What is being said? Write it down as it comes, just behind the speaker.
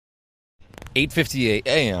8:58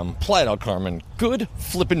 a.m. Playa del Carmen. Good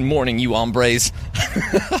flippin' morning, you hombres.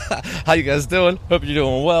 How you guys doing? Hope you're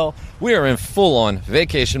doing well. We are in full-on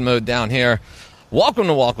vacation mode down here. Welcome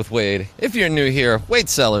to Walk with Wade. If you're new here, Wade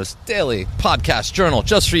Sellers, daily podcast journal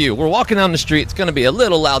just for you. We're walking down the street. It's going to be a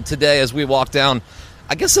little loud today as we walk down.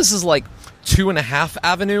 I guess this is like 2.5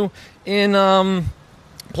 Avenue in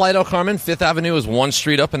Playa del Carmen. 5th Avenue is one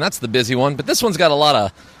street up, and that's the busy one. But this one's got a lot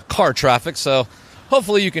of car traffic, so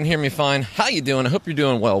hopefully you can hear me fine. How you doing? I hope you're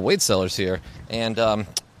doing well. Wade Sellers here. And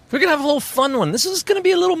we're going to have a little fun one. This is going to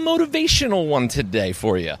be a little motivational one today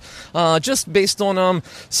for you. Just based on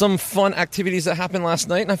some fun activities that happened last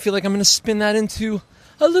night. And I feel like I'm going to spin that into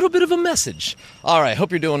a little bit of a message. All right,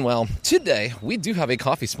 hope you're doing well. Today, we do have a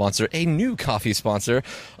coffee sponsor, a new coffee sponsor.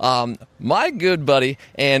 My good buddy,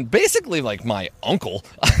 and basically like my uncle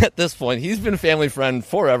at this point. He's been a family friend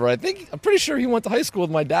forever. I'm pretty sure he went to high school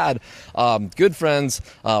with my dad. Good friends,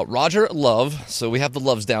 Roger Love. So we have the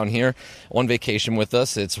Loves down here on vacation with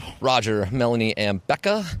us. It's Roger, Melanie, and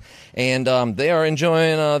Becca. And they are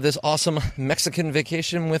enjoying this awesome Mexican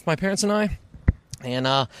vacation with my parents and I. And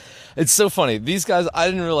it's so funny. These guys, I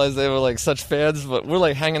didn't realize they were like such fans, but we're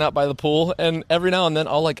like hanging out by the pool, and every now and then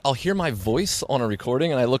I'll hear my voice on a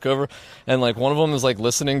recording, and I look over, and like one of them is like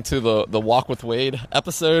listening to the Walk with Wade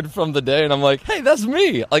episode from the day, and I'm like, hey, that's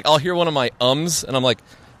me. Like I'll hear one of my ums, and I'm like,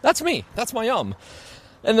 that's me. That's my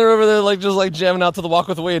And they're over there like just like jamming out to the Walk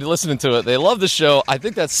with Wade, listening to it. They love the show. I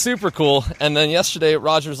think that's super cool. And then yesterday,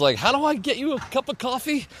 Roger's like, how do I get you a cup of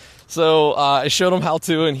coffee? So I showed him how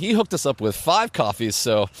to, and he hooked us up with 5 coffees.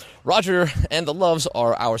 So Roger and the Loves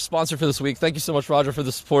are our sponsor for this week. Thank you so much, Roger, for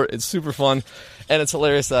the support. It's super fun, and it's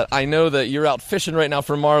hilarious that I know that you're out fishing right now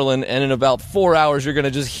for marlin, and in about 4 hours you're going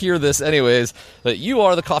to just hear this anyways, that you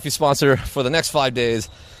are the coffee sponsor for the next 5 days.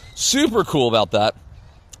 Super cool about that.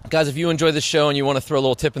 Guys, if you enjoy this show and you want to throw a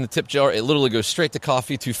little tip in the tip jar, it literally goes straight to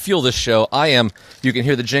coffee to fuel this show. You can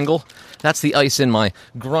hear the jingle. That's the ice in my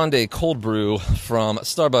grande cold brew from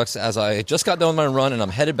Starbucks as I just got done with my run and I'm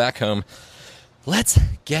headed back home. Let's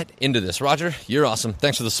get into this. Roger, you're awesome.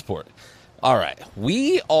 Thanks for the support. All right,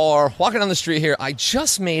 we are walking down the street here. I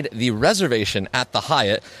just made the reservation at the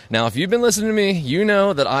Hyatt. Now, if you've been listening to me, you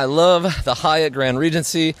know that I love the Hyatt Grand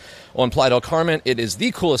Regency on Playa del Carmen. It is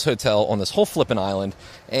the coolest hotel on this whole flippin' island.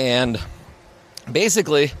 And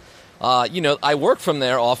basically, I work from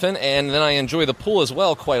there often, and then I enjoy the pool as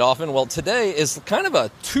well quite often. Well, today is kind of a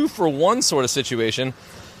 2-for-1 sort of situation.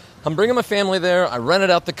 I'm bringing my family there. I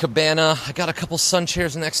rented out the cabana. I got a couple sun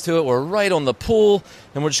chairs next to it. We're right on the pool,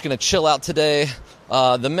 and we're just going to chill out today.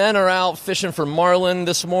 The men are out fishing for marlin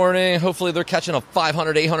this morning. Hopefully they're catching a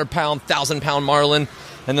 500, 800-pound, 1,000-pound marlin,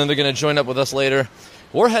 and then they're going to join up with us later.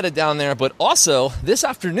 We're headed down there, but also this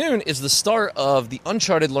afternoon is the start of the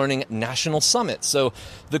Uncharted Learning National Summit. So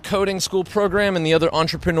the coding school program and the other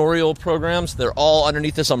entrepreneurial programs, they're all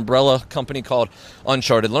underneath this umbrella company called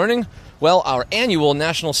Uncharted Learning. Well, our annual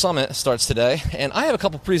National Summit starts today, and I have a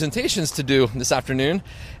couple presentations to do this afternoon.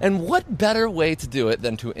 And what better way to do it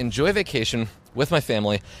than to enjoy vacation with my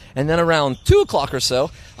family? And then around 2 o'clock or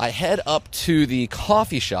so, I head up to the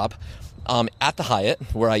coffee shop at the Hyatt,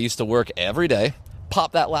 where I used to work every day.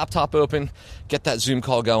 Pop that laptop open, get that Zoom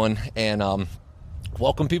call going, and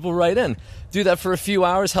welcome people right in. Do that for a few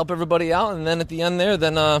hours, help everybody out, and then at the end there,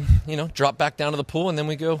 drop back down to the pool, and then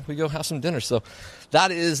we go have some dinner. So that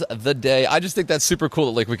is the day. I just think that's super cool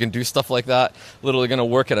that like we can do stuff like that. Literally going to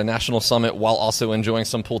work at a national summit while also enjoying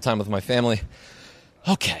some pool time with my family.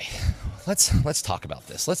 Okay, let's talk about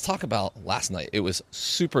this. Let's talk about last night. It was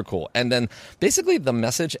super cool, and then basically the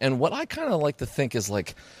message and what I kind of like to think is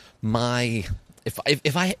like my.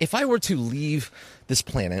 If I were to leave this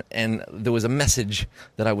planet and there was a message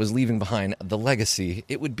that I was leaving behind, the legacy,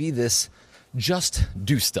 it would be this: just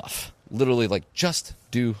do stuff. Literally, like, just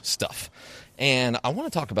do stuff. And I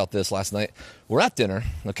want to talk about this last night. We're at dinner.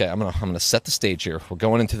 Okay, I'm gonna set the stage here. We're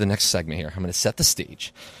going into the next segment here. I'm gonna set the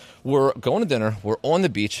stage. We're going to dinner. We're on the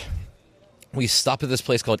beach. We stop at this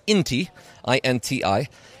place called Inti, I-N-T-I.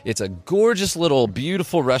 It's a gorgeous little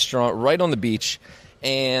beautiful restaurant right on the beach,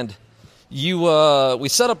 and we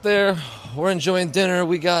set up there, we're enjoying dinner,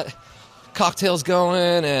 we got cocktails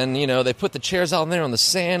going, and, they put the chairs out there on the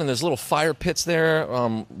sand, and there's little fire pits there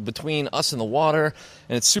between us and the water,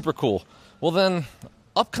 and it's super cool. Well, then,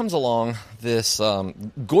 up comes along this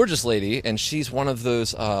gorgeous lady, and she's one of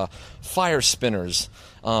those fire spinners.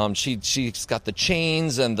 She's got the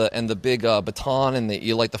chains and the big baton, and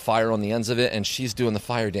you light the fire on the ends of it, and she's doing the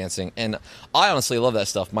fire dancing. And I honestly love that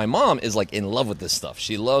stuff. My mom is like in love with this stuff.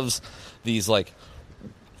 She loves these like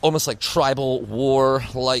almost like tribal war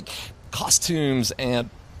like costumes,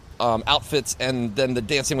 and outfits, and then the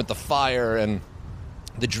dancing with the fire and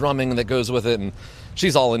the drumming that goes with it, and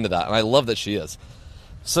she's all into that, and I love that she is.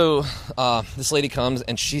 So this lady comes,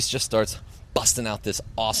 and she just starts busting out this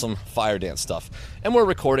awesome fire dance stuff, and we're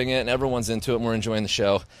recording it, and everyone's into it, and we're enjoying the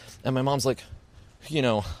show, and my mom's like,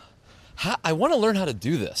 I want to learn how to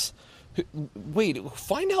do this. Wait,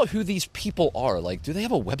 find out who these people are. Like, do they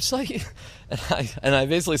have a website? And I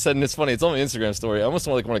basically said, and it's funny, it's on my Instagram story. I almost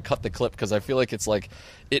want to cut the clip because I feel like it's like,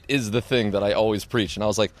 it is the thing that I always preach. And I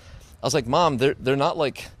was like, Mom, they're not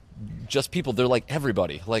like just people. They're like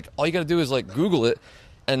everybody. Like, all you got to do is like Google it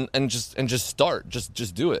and just start.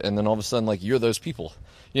 Just do it. And then all of a sudden, like, you're those people,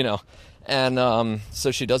 And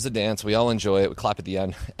so she does the dance. We all enjoy it. We clap at the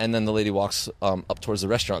end. And then the lady walks up towards the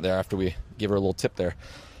restaurant there after we give her a little tip there.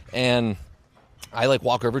 And I like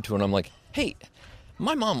walk over to her and I'm like, hey,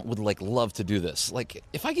 my mom would like love to do this. Like,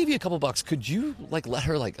 if I gave you a couple bucks, could you like let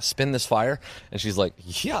her like spin this fire? And she's like,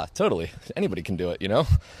 yeah, totally. Anybody can do it,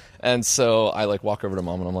 And so I like walk over to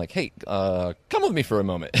Mom and I'm like, hey, come with me for a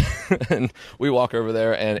moment. And we walk over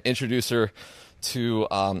there and introduce her to,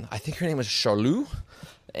 I think her name was Charlou.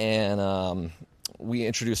 And we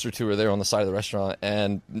introduced her to her there on the side of the restaurant,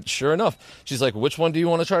 and sure enough, she's like, which one do you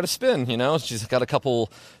want to try to spin? She's got a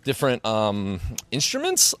couple different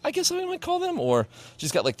instruments, I guess I might call them, or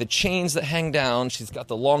she's got like the chains that hang down, she's got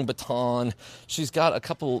the long baton, she's got a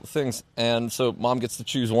couple things, and so Mom gets to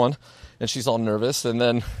choose one, and she's all nervous, and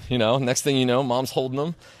then, next thing you know, Mom's holding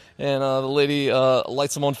them, and the lady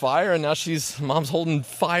lights them on fire, and now Mom's holding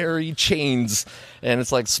fiery chains, and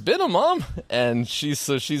it's like, spin them, Mom. And she's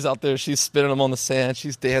out there, she's spinning them on the sand,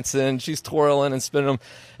 she's dancing, she's twirling and spinning them,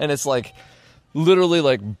 and it's like literally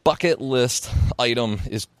like bucket list item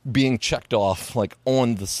is being checked off like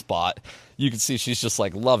on the spot. You can see she's just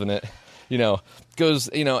like loving it, goes,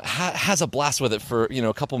 has a blast with it for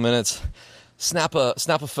a couple minutes. Snap a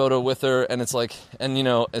photo with her, and it's like,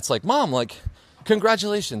 Mom, like,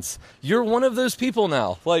 congratulations, you're one of those people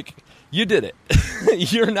now. Like, you did it.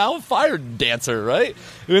 You're now a fire dancer, right?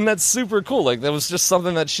 And that's super cool. Like, that was just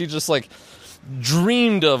something that she just like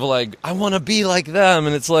dreamed of. Like, I want to be like them.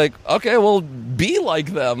 And it's like, okay, well, be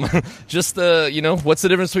like them. Just what's the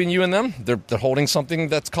difference between you and them? They're holding something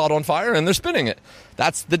that's caught on fire and they're spinning it.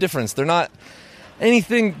 That's the difference. They're not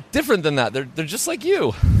anything different than that. They're just like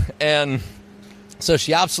you. And so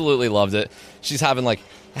she absolutely loved it. She's having like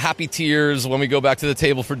happy tears when we go back to the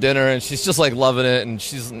table for dinner, and she's just like loving it. And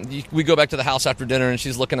we go back to the house after dinner, and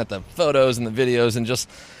she's looking at the photos and the videos and just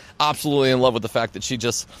absolutely in love with the fact that she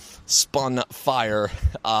just spun fire,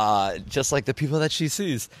 just like the people that she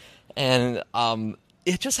sees. And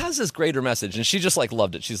it just has this greater message, and she just like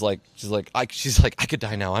loved it. She's like, I could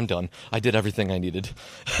die now. I'm done. I did everything I needed.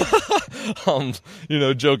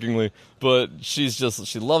 Jokingly, but she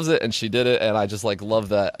loves it, and she did it, and I just like love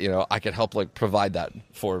that. I could help like provide that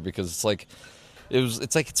for her, because it's like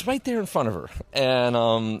it's right there in front of her, and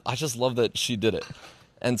I just love that she did it.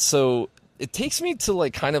 And so it takes me to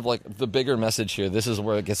like kind of like the bigger message here. This is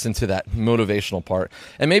where it gets into that motivational part.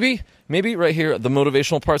 And maybe right here, the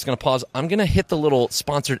motivational part's going to pause. I'm going to hit the little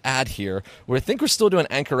sponsored ad here, where I think we're still doing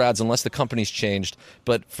Anchor ads unless the company's changed.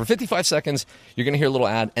 But for 55 seconds, you're going to hear a little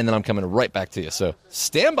ad, and then I'm coming right back to you. So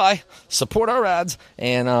stand by, support our ads,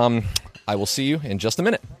 and I will see you in just a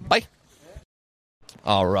minute. Bye.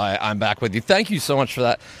 All right, I'm back with you. Thank you so much for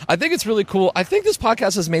that. I think it's really cool. I think this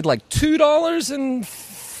podcast has made like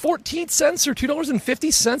 $2.14 or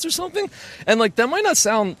 $2.50 or something, and like that might not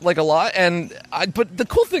sound like a lot, but the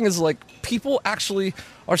cool thing is like people actually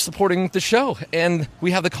are supporting the show, and we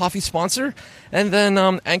have the coffee sponsor, and then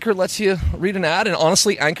Anchor lets you read an ad. And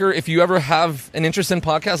honestly, Anchor, if you ever have an interest in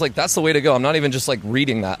podcasts, like that's the way to go. I'm not even just like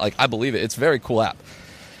reading that, like I believe it. It's a very cool app.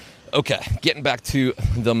 Okay, getting back to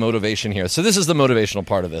the motivation here. So this is the motivational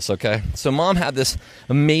part of this, okay? So Mom had this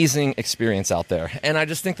amazing experience out there, and I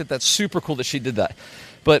just think that that's super cool that she did that.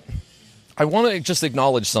 But I want to just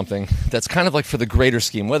acknowledge something that's kind of like for the greater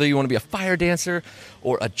scheme, whether you want to be a fire dancer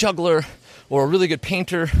or a juggler or a really good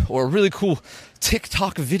painter or a really cool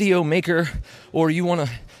TikTok video maker, or you want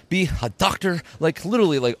to be a doctor, like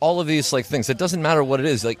literally like all of these like things. It doesn't matter what it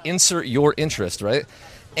is, like insert your interest, right?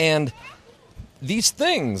 And these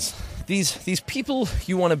things, these people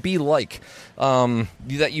you want to be like,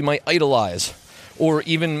 that you might idolize, or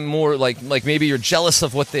even more like maybe you're jealous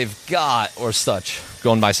of what they've got or such.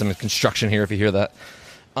 Going by some construction here if you hear that.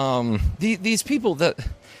 These people that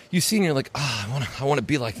you see and you're like, I want to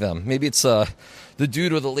be like them. Maybe it's the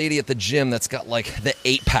dude or the lady at the gym that's got like the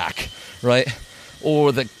 8-pack, right?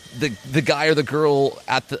 Or the guy or the girl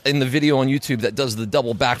in the video on YouTube that does the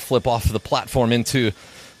double backflip off of the platform into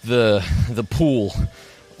the pool.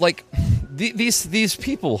 like these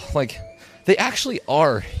people, like they actually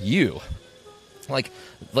are you.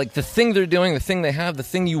 Like the thing they're doing, the thing they have, the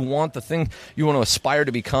thing you want, the thing you want to aspire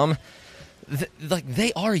to become, like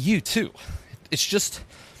they are you too. It's just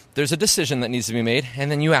there's a decision that needs to be made,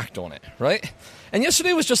 and then you act on it, right? And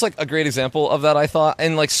yesterday was just like a great example of that, I thought,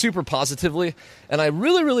 and like super positively. And I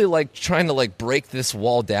really, really like trying to like break this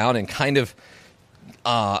wall down and kind of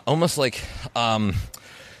almost like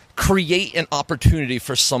create an opportunity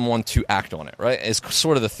for someone to act on it, right? Is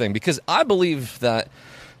sort of the thing, because I believe that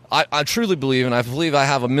I truly believe, and I believe I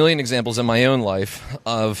have a million examples in my own life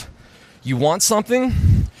of you want something,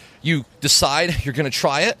 you decide you're going to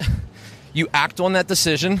try it, you act on that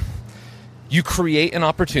decision, you create an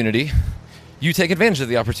opportunity, you take advantage of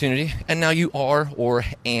the opportunity, and now you are or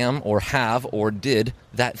am or have or did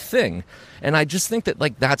that thing. And I just think that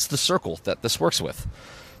like that's the circle that this works with.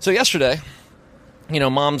 So yesterday,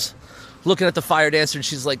 Mom's looking at the fire dancer, and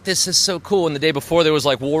she's like, this is so cool. And the day before, there was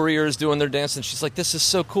like warriors doing their dance, and she's like, this is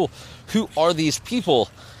so cool. Who are these people?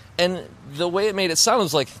 And the way it made it sound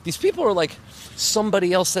was like, these people are like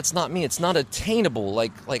somebody else that's not me. It's not attainable.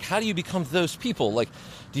 Like how do you become those people? Like,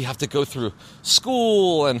 do you have to go through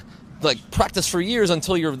school and like practice for years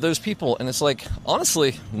until you're those people? And it's like,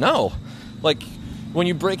 honestly, no. Like, when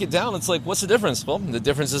you break it down, it's like, what's the difference? Well, the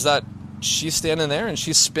difference is that she's standing there and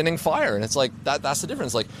she's spinning fire, and it's like that's the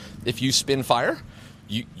difference. Like, if you spin fire,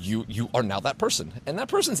 you are now that person, and that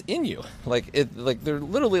person's in you. Like they're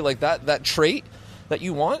literally like that trait that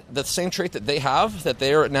you want, the same trait that they have that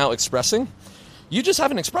they are now expressing. You just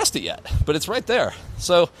haven't expressed it yet, but it's right there.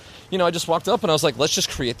 So, I just walked up and I was like, let's just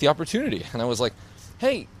create the opportunity. And I was like,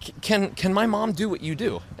 hey, can my mom do what you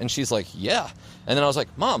do? And she's like, yeah. And then I was like,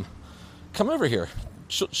 Mom, come over here.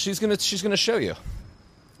 She's gonna show you.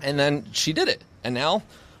 And then she did it. And now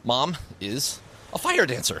Mom is a fire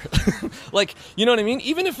dancer. Like, you know what I mean?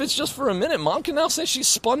 Even if it's just for a minute, Mom can now say she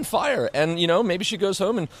spun fire. And, maybe she goes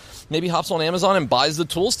home and maybe hops on Amazon and buys the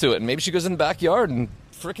tools to it. And maybe she goes in the backyard and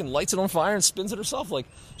freaking lights it on fire and spins it herself. Like,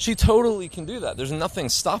 she totally can do that. There's nothing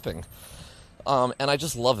stopping. And I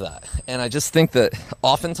just love that. And I just think that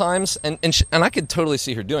oftentimes, and I could totally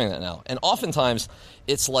see her doing that now. And oftentimes,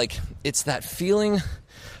 it's like, it's that feeling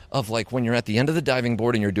of like when you're at the end of the diving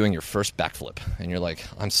board and you're doing your first backflip. And you're like,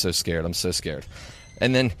 I'm so scared.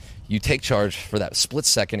 And then you take charge for that split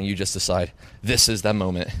second and you just decide, this is that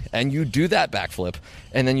moment. And you do that backflip.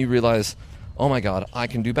 And then you realize, oh my God, I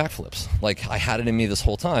can do backflips. Like, I had it in me this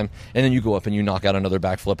whole time. And then you go up and you knock out another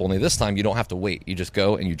backflip, only this time you don't have to wait. You just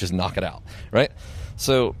go and you just knock it out, right?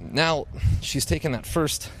 So now she's taken that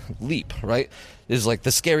first leap, right? Is like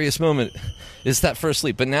the scariest moment is that first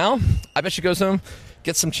leap. But now, I bet she goes home,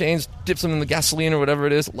 gets some chains, dips them in the gasoline or whatever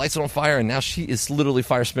it is, lights it on fire, and now she is literally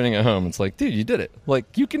fire spinning at home. It's like, dude, you did it.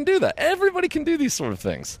 Like, you can do that. Everybody can do these sort of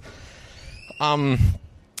things.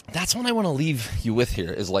 That's what I want to leave you with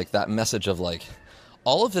here, is like that message of like,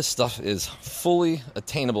 all of this stuff is fully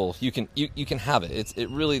attainable. You can have it. It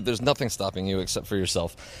really, there's nothing stopping you except for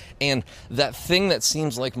yourself. And that thing that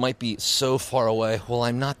seems like might be so far away, well,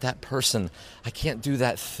 I'm not that person, I can't do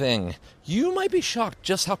that thing. You might be shocked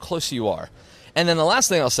just how close you are. And then the last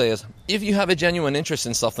thing I'll say is, if you have a genuine interest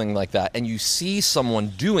in something like that and you see someone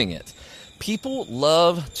doing it, people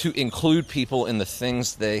love to include people in the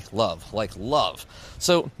things they love, like love.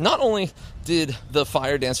 So not only did the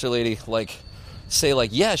fire dancer lady say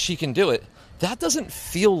yeah, she can do it, that doesn't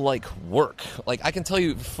feel like work. Like, I can tell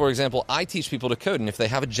you, for example, I teach people to code, and if they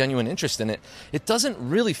have a genuine interest in it, it doesn't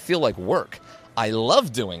really feel like work. I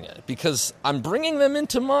love doing it because I'm bringing them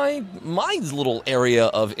into my little area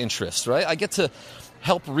of interest, right? I get to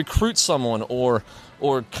help recruit someone or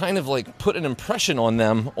kind of like put an impression on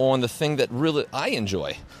them on the thing that really I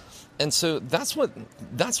enjoy. And so that's what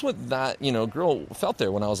that, girl felt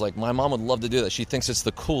there when I was like, my mom would love to do that. She thinks it's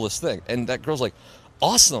the coolest thing. And that girl's like,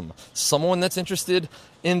 awesome. Someone that's interested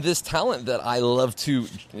in this talent that I love to,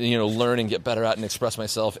 learn and get better at and express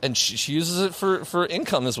myself. And she uses it for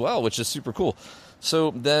income as well, which is super cool. So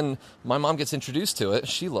then my mom gets introduced to it.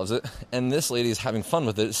 She loves it. And this lady is having fun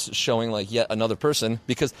with it, showing like yet another person,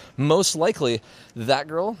 because most likely that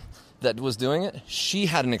girl that was doing it, she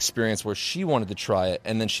had an experience where she wanted to try it.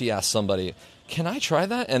 And then she asked somebody, can I try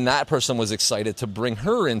that? And that person was excited to bring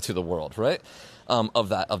her into the world, right? Of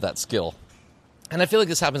that skill. And I feel like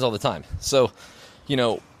this happens all the time. So,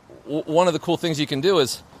 one of the cool things you can do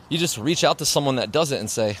is you just reach out to someone that does it and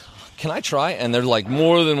say, can I try? And they're like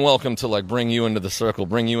more than welcome to like bring you into the circle,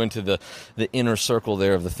 bring you into the inner circle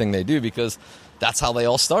there of the thing they do, because that's how they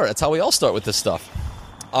all start. That's how we all start with this stuff.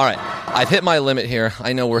 All right, I've hit my limit here.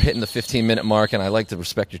 I know we're hitting the 15-minute mark, and I like to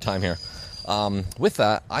respect your time here. With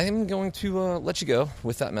that, I am going to let you go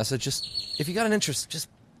with that message. Just if you got an interest, just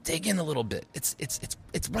dig in a little bit. It's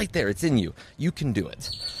right there. It's in you. You can do it.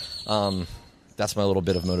 That's my little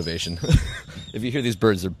bit of motivation. If you hear these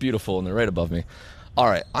birds, they're beautiful and they're right above me. All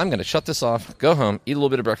right, I'm going to shut this off, go home, eat a little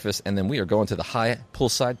bit of breakfast, and then we are going to the high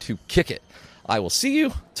poolside to kick it. I will see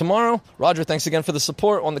you tomorrow. Roger, thanks again for the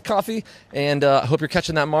support on the coffee, and I hope you're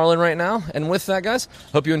catching that marlin right now. And with that, guys,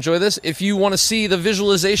 hope you enjoy this. If you want to see the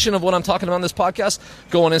visualization of what I'm talking about in this podcast,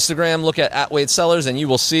 go on Instagram, look at Wade Sellers, and you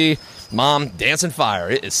will see Mom dancing fire.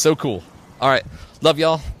 It is so cool. All right, love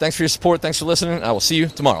y'all. Thanks for your support. Thanks for listening. I will see you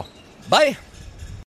tomorrow. Bye.